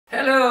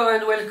Hello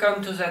and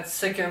welcome to that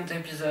second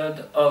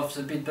episode of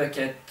the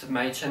Bitbucket,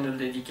 my channel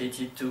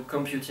dedicated to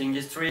computing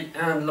history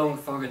and long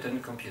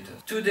forgotten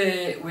computers.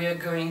 Today we are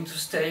going to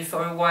stay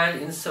for a while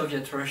in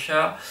Soviet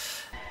Russia.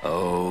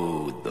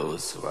 Oh,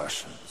 those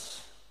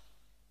Russians.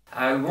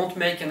 I won't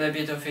make an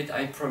habit of it,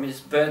 I promise,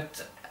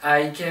 but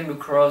I came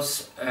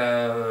across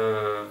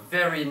a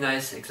very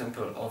nice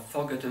example of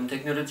forgotten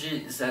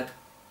technology that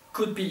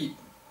could be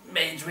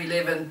made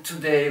relevant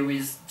today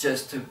with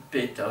just a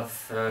bit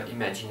of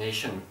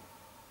imagination.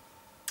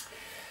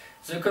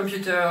 The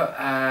computer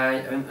I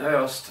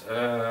unearthed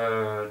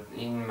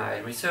in my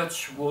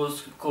research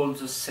was called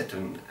the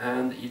Setun,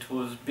 and it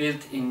was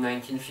built in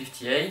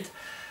 1958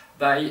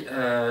 by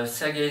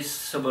Sergei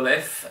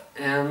Sobolev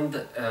and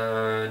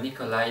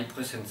Nikolai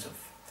Brusentsov.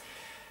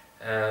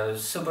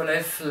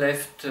 Sobolev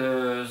left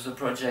the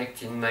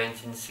project in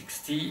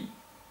 1960.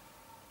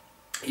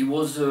 He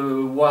was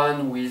the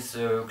one with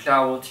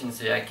clout in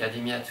the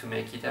academia to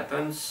make it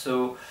happen,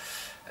 so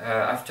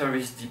after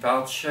his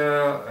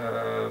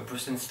departure,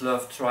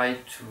 Brusentsov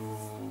tried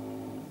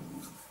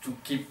to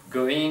keep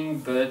going,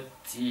 but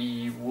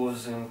he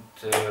wasn't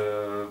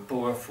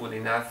powerful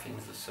enough in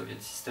the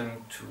Soviet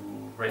system to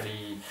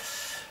really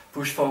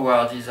push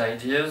forward his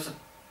ideas.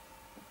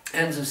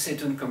 And the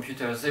Setun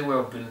computer they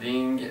were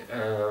building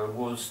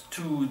was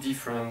too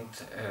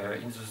different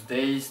in those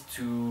days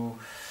to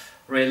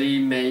really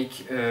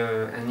make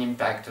an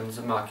impact on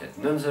the market.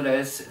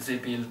 Nonetheless, they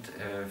built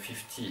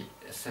 50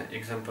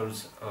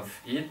 examples of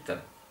it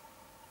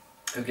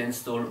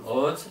against all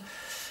odds,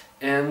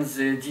 and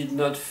they did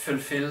not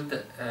fulfill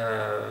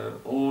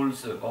all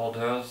the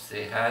orders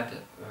they had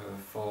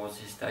for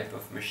this type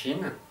of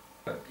machine.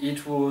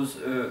 It was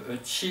a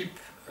cheap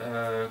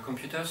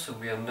computer, so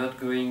we are not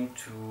going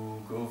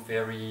to go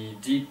very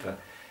deep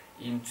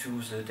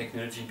into the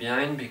technology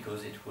behind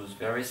because it was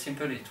very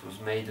simple. It was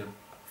made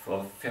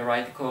for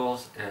ferrite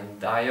cores and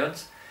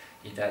diodes.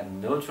 It had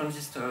no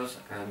transistors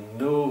and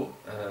no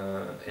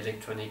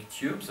electronic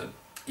tubes.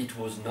 It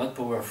was not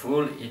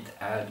powerful. It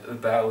had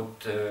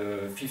about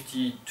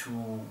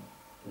 52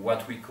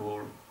 what we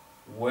call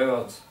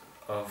words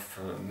of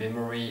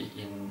memory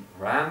in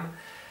RAM,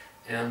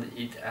 and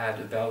it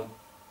had about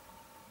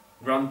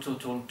grand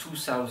total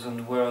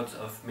 2000 words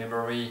of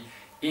memory,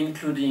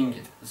 including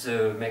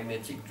the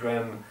magnetic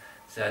drum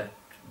that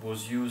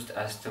was used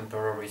as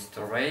temporary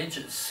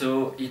storage.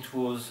 So it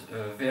was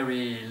a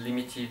very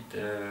limited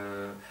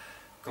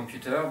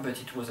computer, but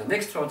it was an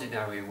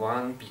extraordinary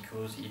one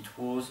because it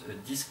was a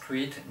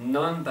discrete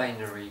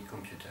non-binary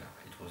computer.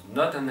 It was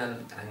not an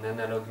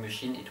analog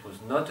machine, it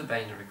was not a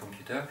binary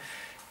computer,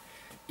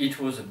 it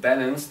was a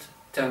balanced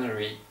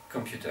ternary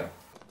computer.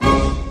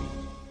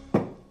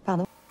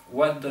 Pardon?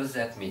 What does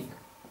that mean?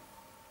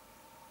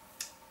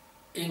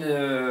 In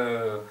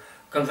a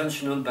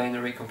conventional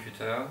binary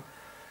computer,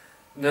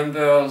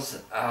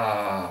 numbers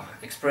are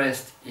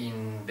expressed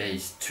in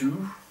base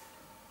 2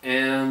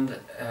 and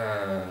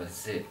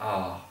they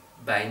are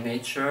by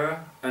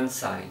nature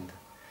unsigned.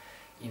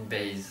 In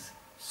base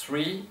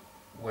 3,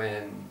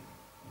 when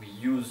we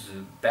use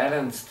the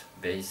balanced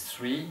base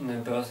 3,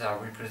 numbers are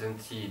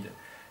represented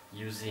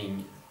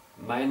using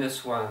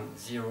 -1,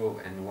 0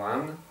 and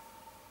 1,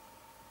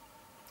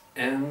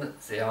 and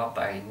they are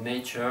by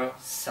nature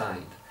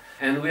signed.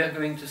 And we are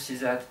going to see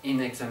that in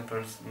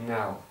examples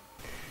now.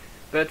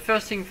 But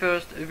first thing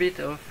first, a bit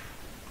of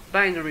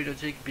binary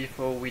logic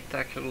before we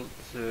tackle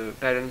the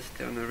balanced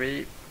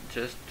ternary,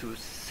 just to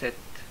set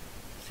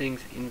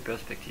things in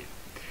perspective.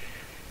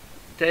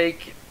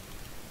 Take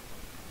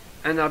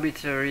an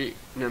arbitrary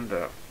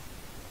number.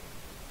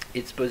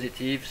 It's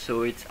positive,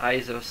 so it's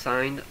either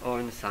signed or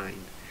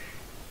unsigned.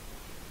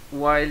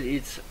 While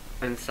it's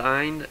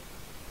unsigned,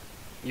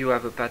 you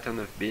have a pattern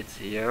of bits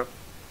here,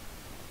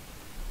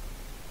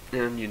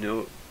 and you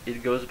know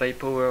it goes by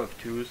power of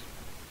 2s.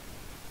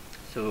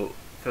 So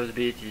first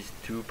bit is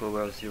 2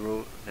 power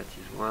 0, that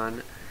is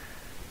 1,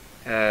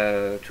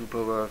 2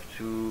 power of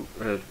 2,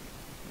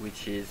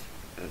 which is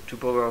 2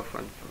 power of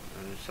 1,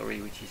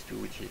 which is 2,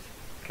 which is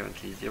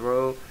currently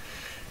 0,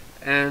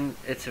 and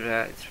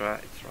etc, etc,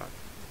 etc.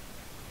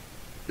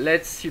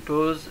 Let's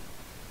suppose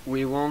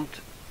we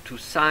want to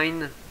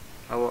sign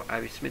our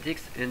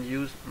arithmetics and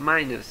use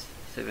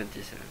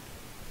 -77.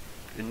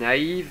 A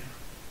naive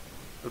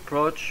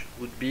approach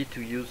would be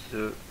to use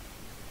the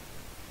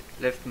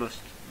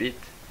leftmost bit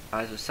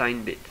as a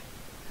sign bit,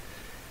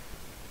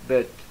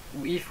 but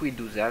if we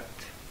do that,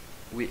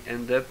 we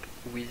end up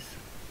with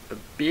a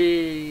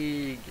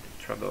big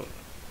trouble,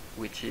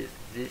 which is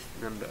this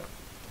number.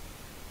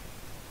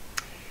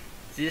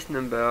 This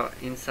number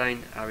in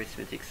signed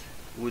arithmetics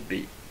would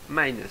be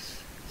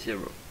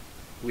 -0,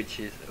 which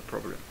is a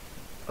problem,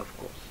 of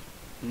course.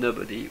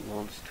 Nobody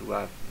wants to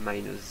have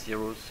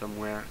 -0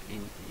 somewhere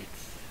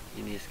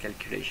in his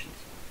calculations.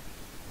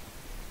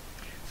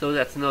 So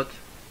that's not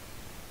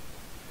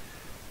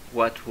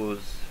what was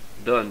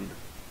done,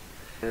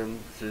 and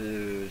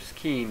the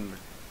scheme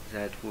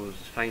that was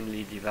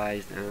finally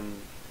devised and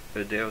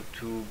adhered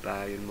to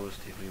by almost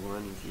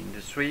everyone in the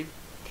industry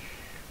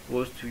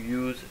was to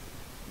use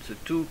the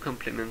two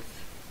complement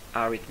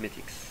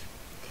arithmetics,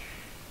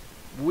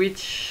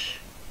 which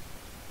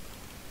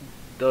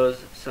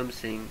does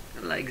something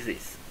like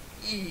this.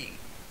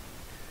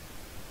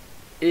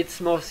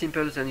 It's more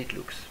simple than it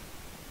looks.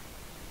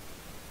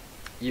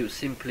 You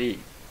simply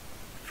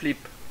flip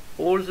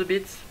all the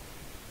bits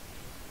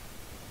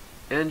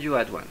and you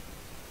add 1.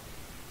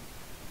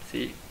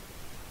 See,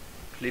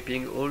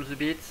 flipping all the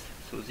bits,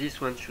 so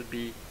this one should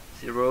be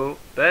 0,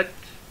 but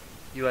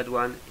you add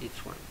 1,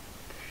 it's 1.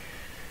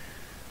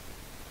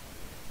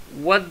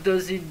 What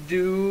does it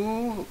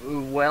do?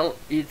 Well,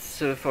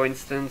 it's for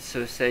instance,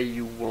 say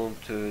you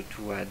want to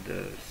add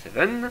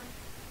 7.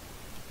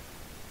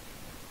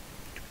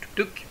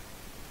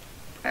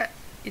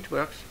 It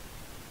works.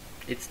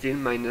 It's still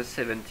minus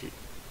 70.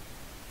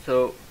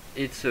 So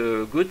it's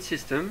a good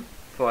system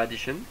for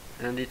addition,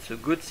 and it's a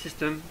good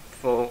system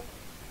for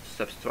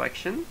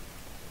subtraction.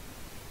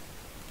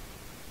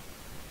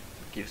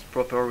 It gives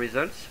proper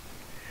results.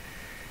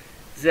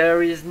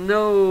 There is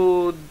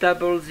no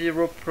double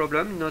zero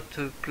problem, not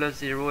plus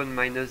 0 and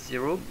minus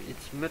 0.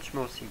 It's much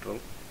more simple.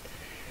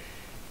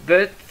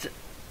 But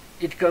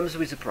it comes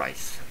with a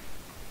price.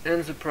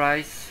 And the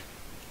price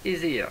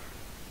is here.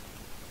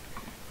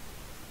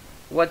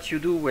 What you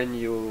do when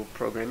you're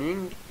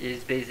programming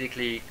is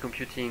basically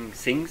computing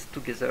things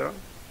together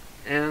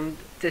and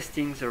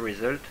testing the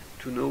result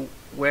to know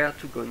where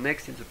to go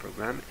next in the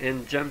program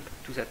and jump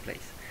to that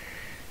place.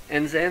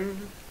 And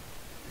then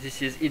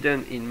this is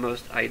hidden in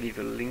most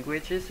high-level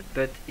languages,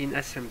 but in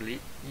assembly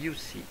you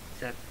see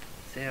that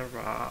there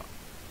are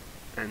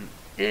an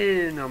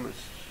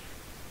enormous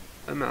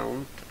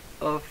amount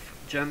of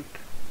jump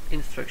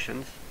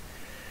instructions,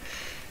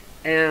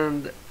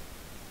 and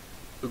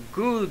a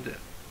good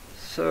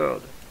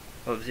third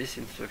of these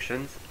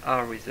instructions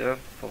are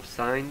reserved for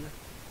signed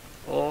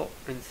or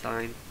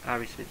unsigned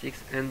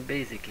arithmetics, and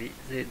basically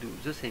they do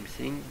the same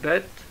thing,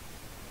 but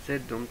they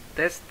don't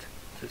test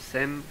the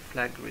same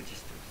flag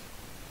registers.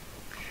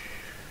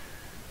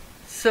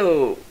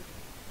 So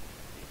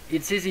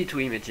it's easy to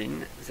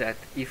imagine that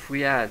if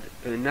we had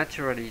a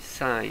naturally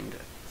signed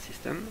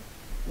system,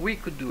 we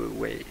could do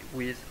away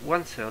with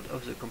 1/3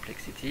 of the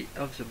complexity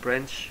of the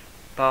branch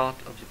part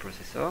of the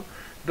processor,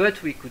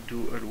 but we could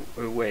do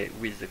away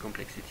with the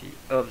complexity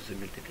of the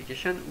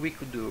multiplication, we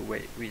could do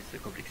away with the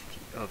complexity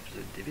of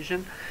the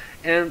division,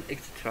 and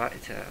etc,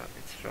 etc,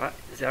 etc.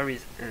 There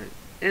is an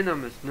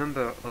enormous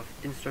number of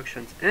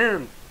instructions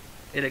and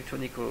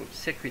electronical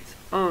circuits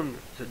on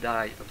the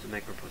die of the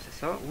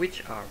microprocessor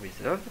which are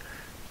reserved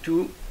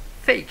to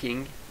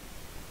faking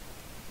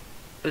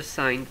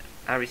assigned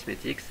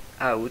arithmetics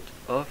out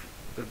of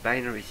a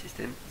binary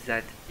system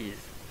that is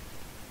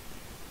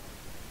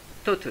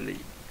totally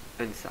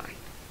unsigned.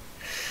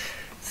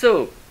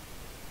 So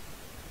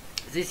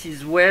this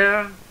is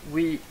where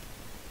we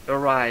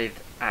arrived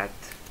at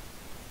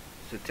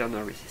the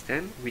ternary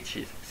system, which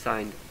is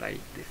signed by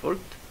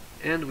default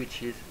and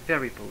which is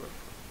very powerful.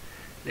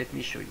 Let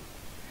me show you.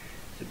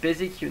 The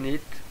basic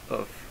unit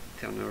of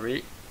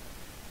ternary,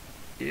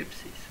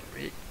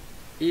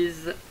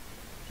 is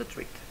the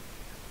treat.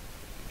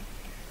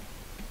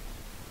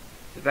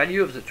 The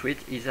value of the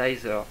treat is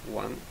either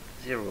 1,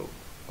 0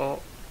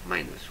 or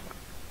 -1,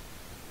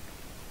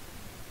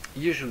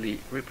 usually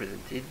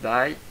represented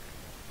by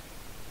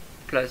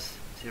plus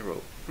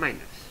 0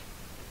 minus.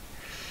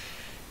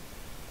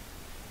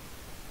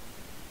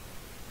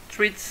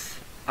 Treats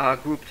are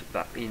grouped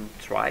in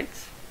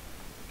Trytes,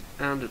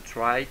 and the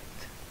Tryte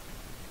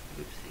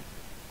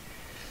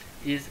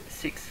is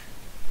 6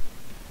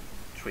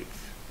 treats.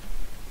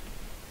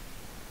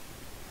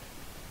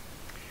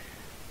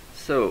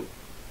 So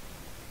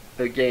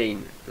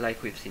again,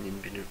 like we've seen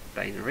in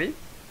binary,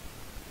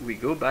 we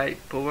go by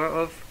power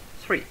of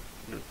 3,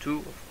 not 2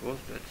 of course,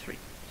 but 3.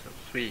 So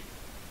 3,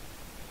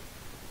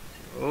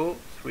 0,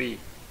 3,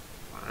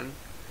 1,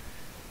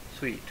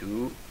 3,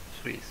 2,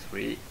 3,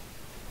 3,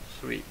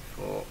 3,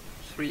 4,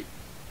 3,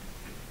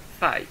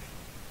 5.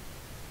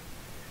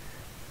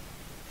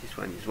 This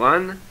one is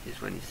 1,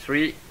 this one is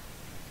 3,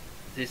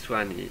 this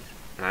one is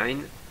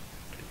 9,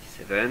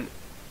 27,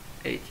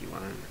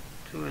 81,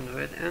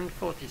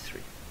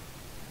 243.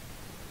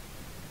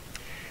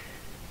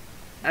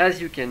 As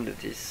you can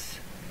notice,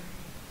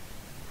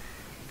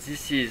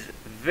 this is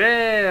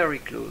very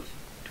close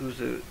to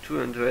the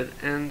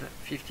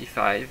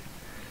 255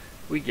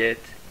 we get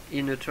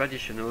in a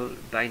traditional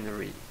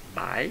binary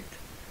byte,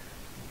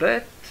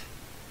 but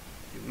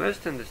you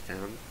must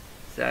understand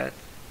that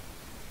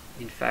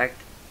in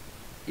fact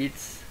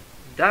it's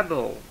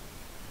double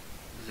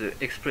the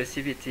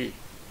expressivity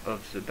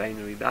of the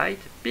binary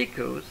byte,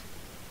 because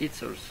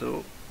it's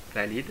also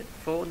valid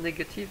for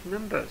negative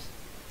numbers.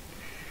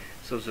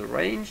 So the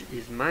range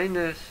is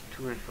minus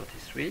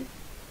 243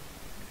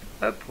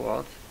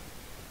 upwards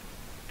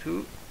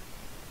to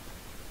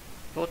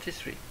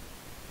 43.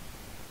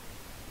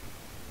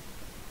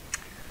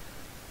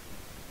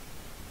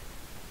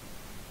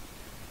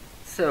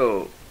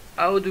 So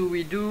how do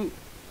we do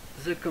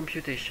the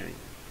computation?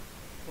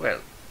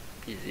 Well,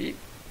 easy.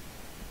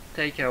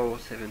 Take our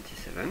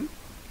 77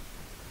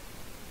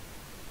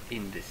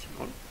 in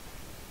decimal.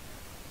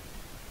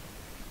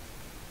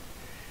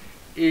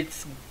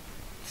 It's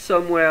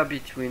somewhere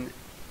between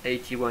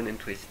 81 and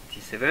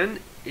 27.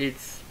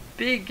 It's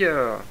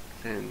bigger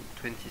than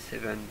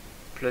 27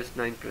 plus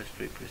 9 plus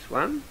 3 plus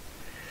 1.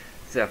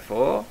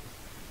 Therefore,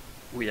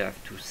 we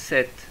have to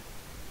set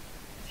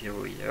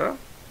 0 here,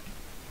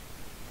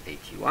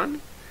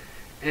 81,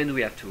 and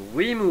we have to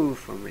remove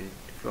from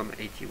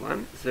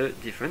 81 the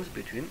difference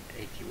between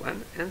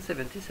 81 and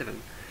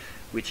 77,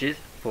 which is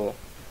 4,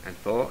 and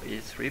 4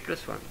 is 3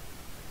 plus 1.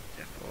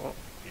 Therefore,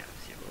 we have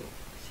 0,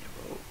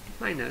 0,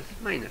 minus,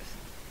 minus,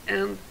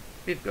 and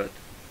we've got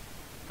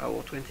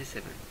our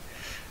 27.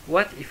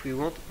 What if we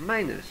want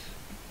minus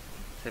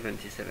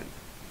 77?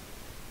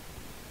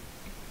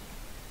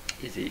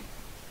 Easy.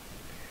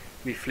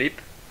 We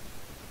flip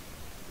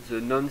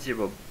the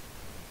non-zero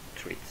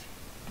Trytes.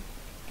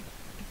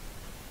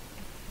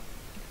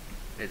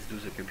 Let's do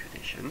the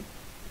computation.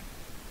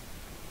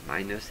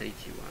 Minus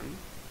 81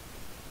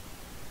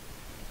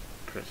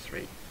 plus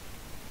 3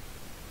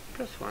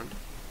 plus 1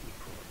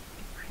 equals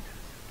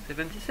minus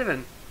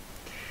 77.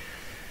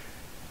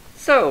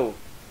 So,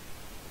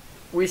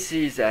 we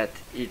see that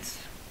it's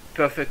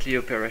perfectly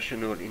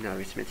operational in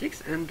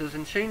arithmetics and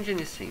doesn't change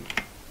anything.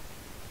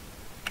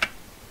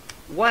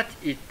 What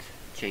it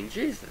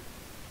changes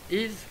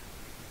is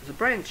the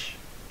branch,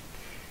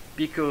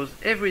 because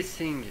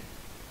everything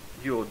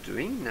you're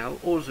doing now,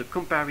 all the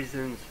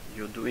comparisons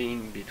you're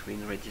doing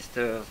between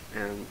registers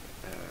and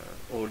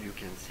all you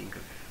can think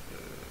of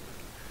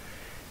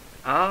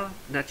are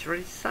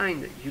naturally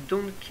signed. You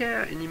don't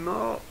care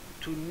anymore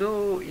to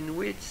know in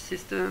which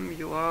system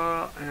you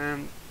are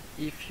and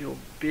if your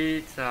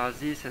bits are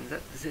this and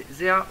that.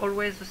 They are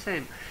always the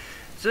same.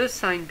 The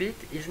sign bit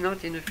is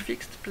not in a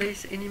fixed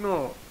place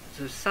anymore.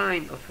 The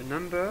sign of a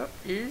number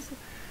is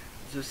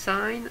the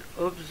sign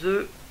of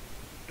the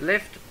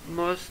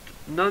leftmost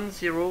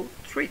non-zero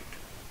Tryte.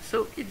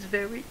 So it's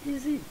very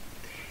easy.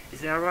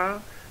 There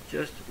are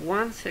just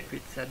one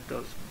circuit that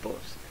does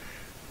both,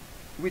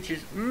 which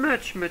is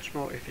much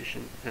more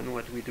efficient than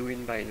what we do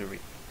in binary.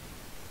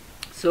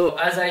 So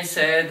as I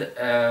said,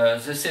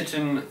 the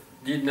Setun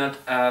did not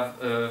have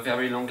a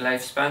very long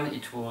lifespan.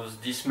 It was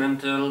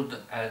dismantled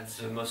at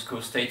the Moscow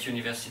State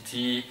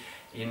University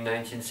in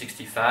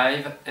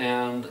 1965,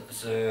 and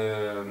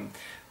the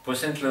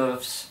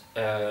Posentlov's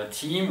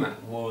team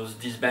was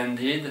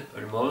disbanded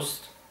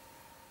almost.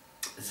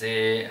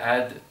 They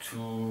had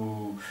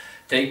to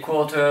take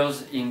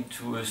quarters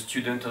into a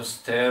student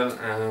hostel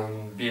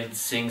and build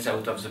things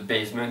out of the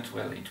basement.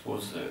 Well, it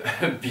was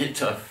a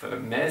bit of a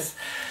mess.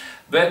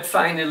 But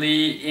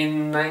finally,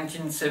 in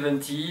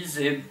 1970,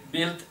 they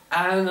built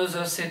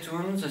another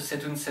Setun, the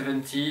Setun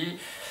 70,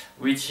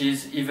 which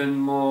is even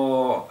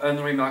more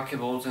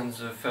unremarkable than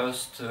the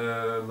first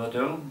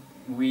model.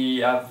 We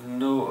have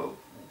no...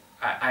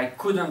 I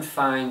couldn't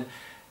find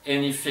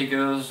any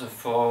figures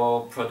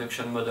for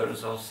production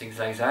models or things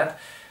like that.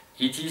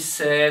 It is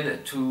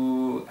said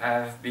to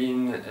have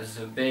been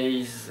the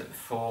base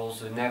for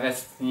the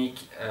Navastnik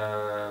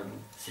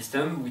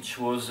system, which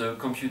was a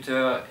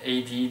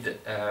computer-aided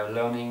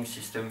learning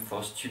system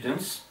for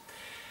students.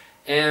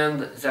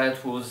 And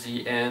that was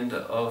the end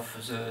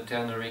of the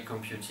ternary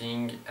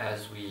computing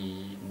as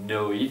we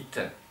know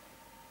it.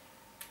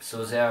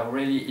 So there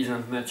really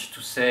isn't much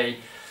to say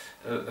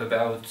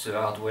about the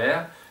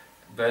hardware,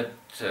 but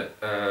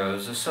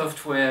the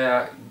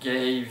software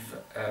gave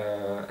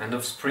an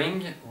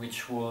offspring,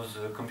 which was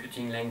a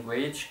computing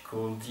language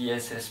called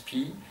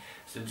DSSP.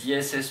 The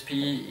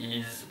DSSP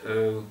is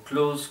a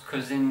close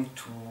cousin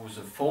to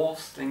the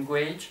Forth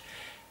language.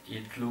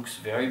 It looks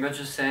very much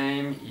the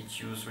same, it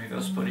uses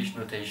reverse Polish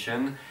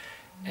notation,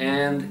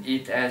 and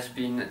it has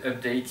been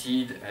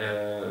updated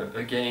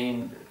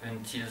again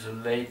until the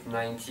late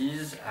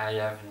 90s. I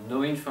have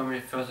no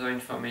further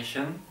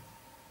information.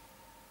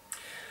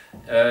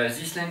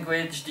 This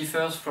language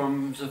differs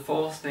from the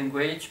Forth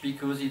language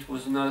because it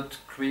was not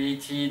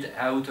created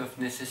out of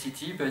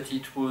necessity, but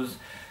it was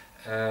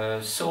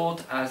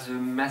thought as a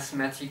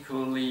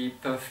mathematically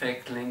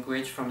perfect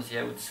language from the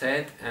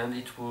outset, and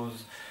it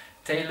was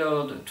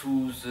tailored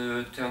to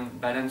the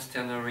balanced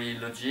ternary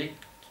logic.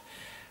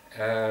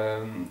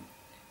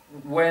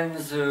 When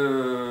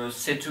the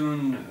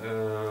Setun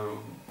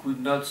could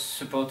not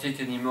support it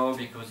anymore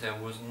because there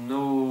was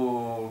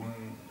no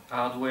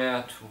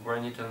hardware to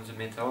run it on the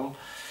metal,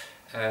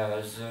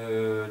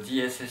 the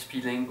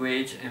DSSP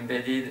language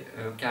embedded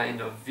a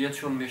kind of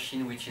virtual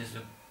machine, which is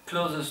the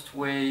closest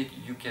way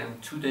you can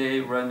today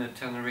run a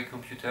ternary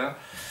computer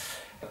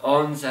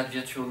on that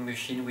virtual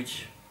machine,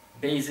 which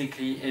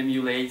basically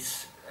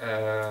emulates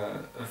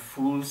a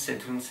full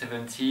Setun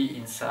 70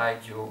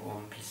 inside your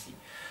own PC.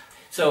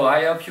 So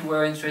I hope you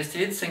were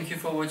interested. Thank you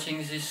for watching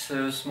this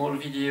small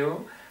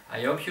video.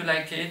 I hope you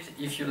liked it.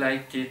 If you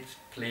liked it,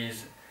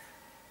 please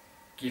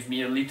give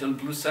me a little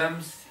blue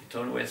thumbs.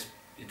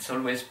 It's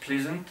always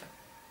pleasant.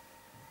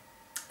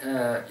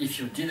 If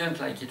you didn't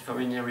like it for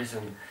any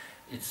reason,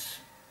 it's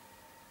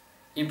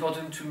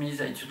important to me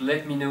that you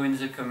let me know in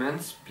the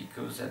comments,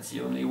 because that's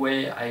the only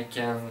way I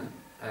can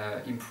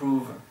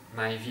improve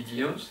my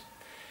videos.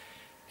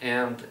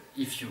 And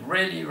if you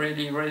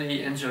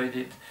really enjoyed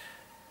it,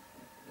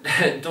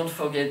 don't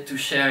forget to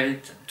share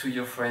it to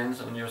your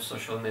friends on your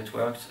social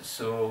networks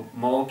so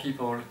more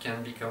people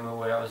can become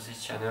aware of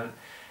this channel.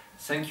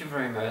 Thank you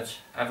very much.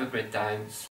 Have a great time.